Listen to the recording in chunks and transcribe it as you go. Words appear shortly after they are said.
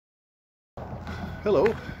Hello.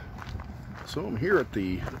 So I'm here at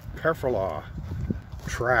the Pefferlaw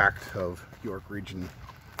tract of York Region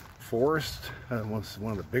Forest. It's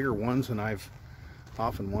one of the bigger ones, and I've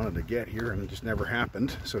often wanted to get here and it just never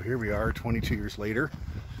happened. So here we are 22 years later,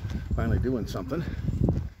 finally doing something.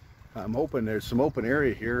 I'm hoping there's some open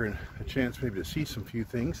area here and a chance maybe to see some few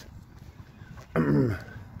things. And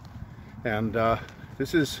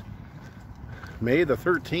this is May the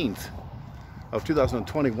 13th of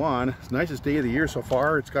 2021. It's the nicest day of the year so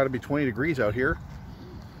far. It's got to be 20 degrees out here,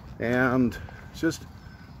 and it's just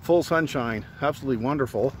full sunshine, absolutely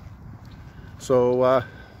wonderful. So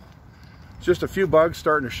just a few bugs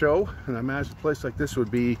starting to show, and I imagine a place like this would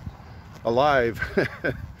be alive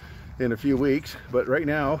in a few weeks, but right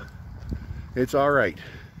now it's all right.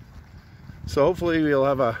 So hopefully we'll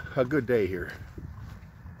have a good day here.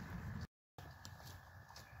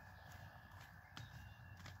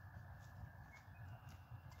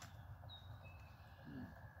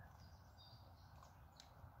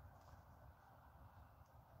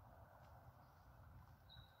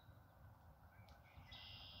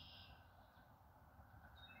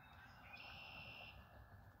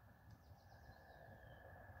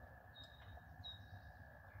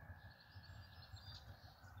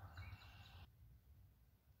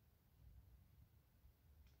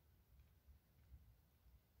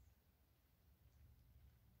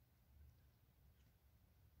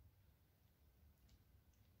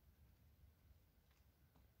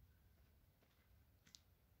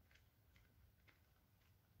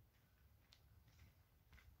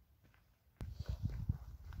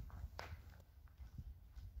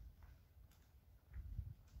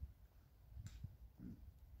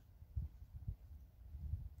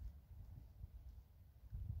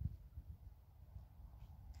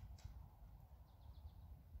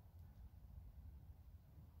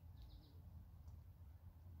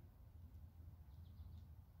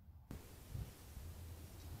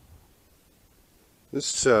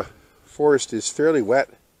 This forest is fairly wet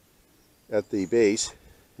at the base,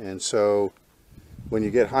 and so when you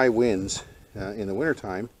get high winds in the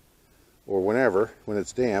wintertime, or whenever, when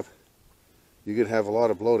it's damp, you could have a lot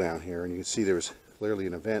of blowdown here. And you can see there's clearly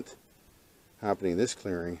an event happening in this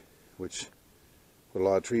clearing which put a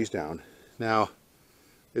lot of trees down. Now,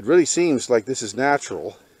 it really seems like this is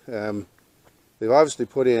natural. They've obviously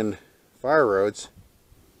put in fire roads,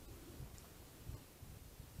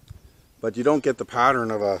 but you don't get the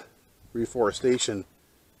pattern of a reforestation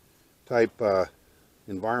type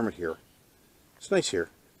environment here. It's nice here.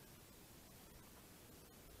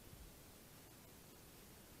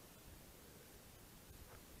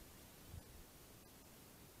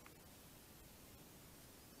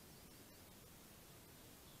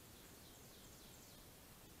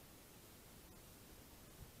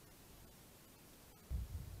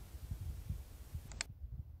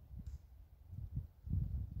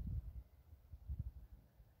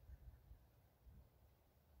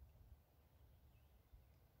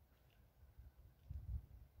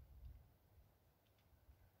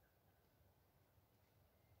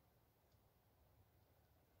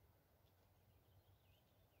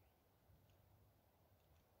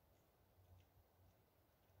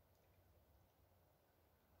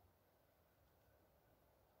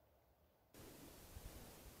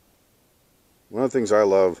 One of the things I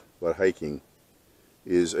love about hiking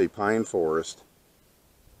is a pine forest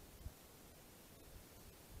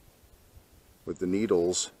with the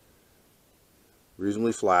needles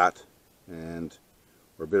reasonably flat and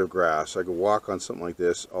or a bit of grass. I could walk on something like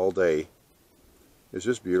this all day. It's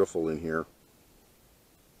just beautiful in here.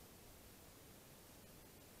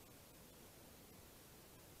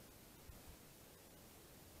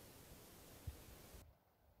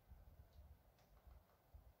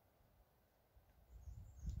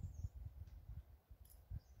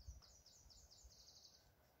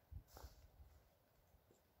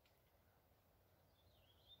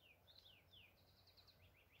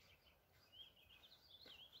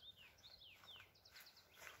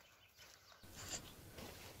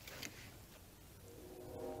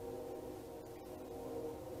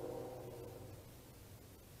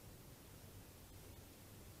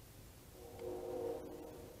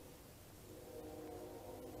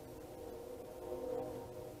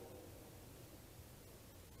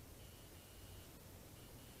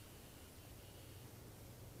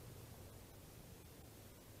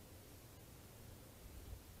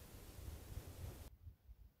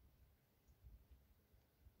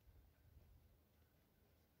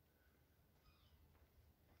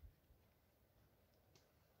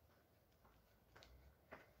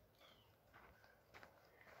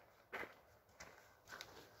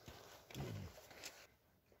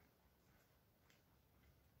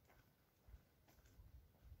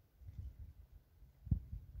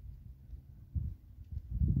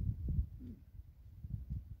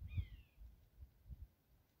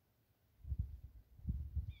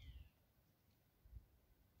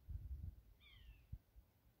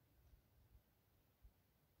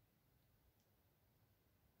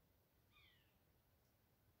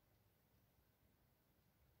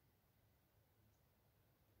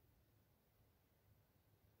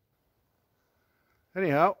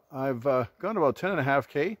 Anyhow, I've gone about 10.5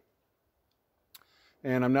 K,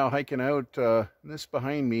 and I'm now hiking out. This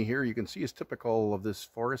behind me here, you can see, is typical of this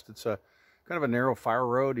forest. It's a kind of a narrow fire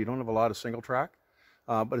road. You don't have a lot of single track,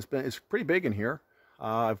 but it's pretty big in here.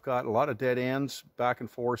 I've got a lot of dead ends back and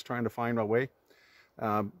forth trying to find my way,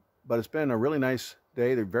 but it's been a really nice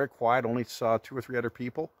day. They're very quiet. Only saw 2 or 3 other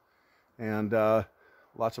people, and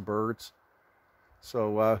lots of birds.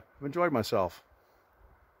 So I've enjoyed myself.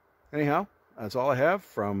 Anyhow, that's all I have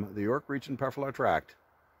from the York Region Pefferlaw Tract.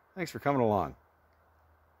 Thanks for coming along.